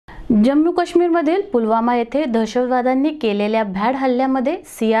जम्मू काश्मीरमधील पुलवामा येथे दहशतवाद्यांनी केलेल्या भ्याड हल्ल्यामध्ये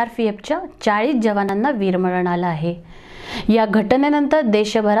सीआरपीएफच्या 40 जवानांना वीरमरण आलं आहे। या घटनेनंतर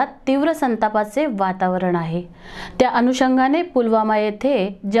देशभरात तीव्र संतापाचे वातावरण आहे। त्या अनुषंगाने पुलवामा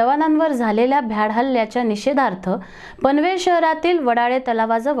येथे जवानांवर झालेल्या भ्याड हल्ल्याच्या निषेधार्थ पनवेल शहरातील वडाळे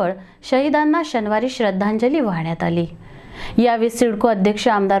तलावाजवळ शहीदांना शनिवारी श्रद्धांजली वाहण्यात आली। यावेळी सिडको अध्यक्ष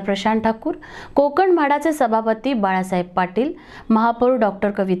आमदार प्रशांत ठाकूर, कोकण म्हाडाचे सभापती बाळासाहेब पाटील, महापौर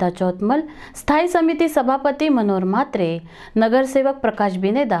डॉक्टर कविता चौतमल, स्थायी समिती सभापती मनोहर म्हात्रे, नगरसेवक प्रकाश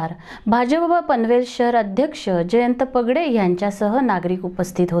बिनेदार, भाजप पनवेल शहर अध्यक्ष जयंत पगडे यांच्यासह नागरिक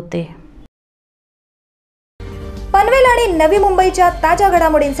उपस्थित होते। पनवेल आणि नवी मुंबईच्या ताज्या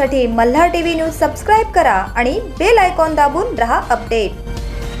घडामोडींसाठी मल्हार टीव्ही न्यूज सबस्क्राइब करा आणि बेल आयकॉन दाबून रहा अपडेट।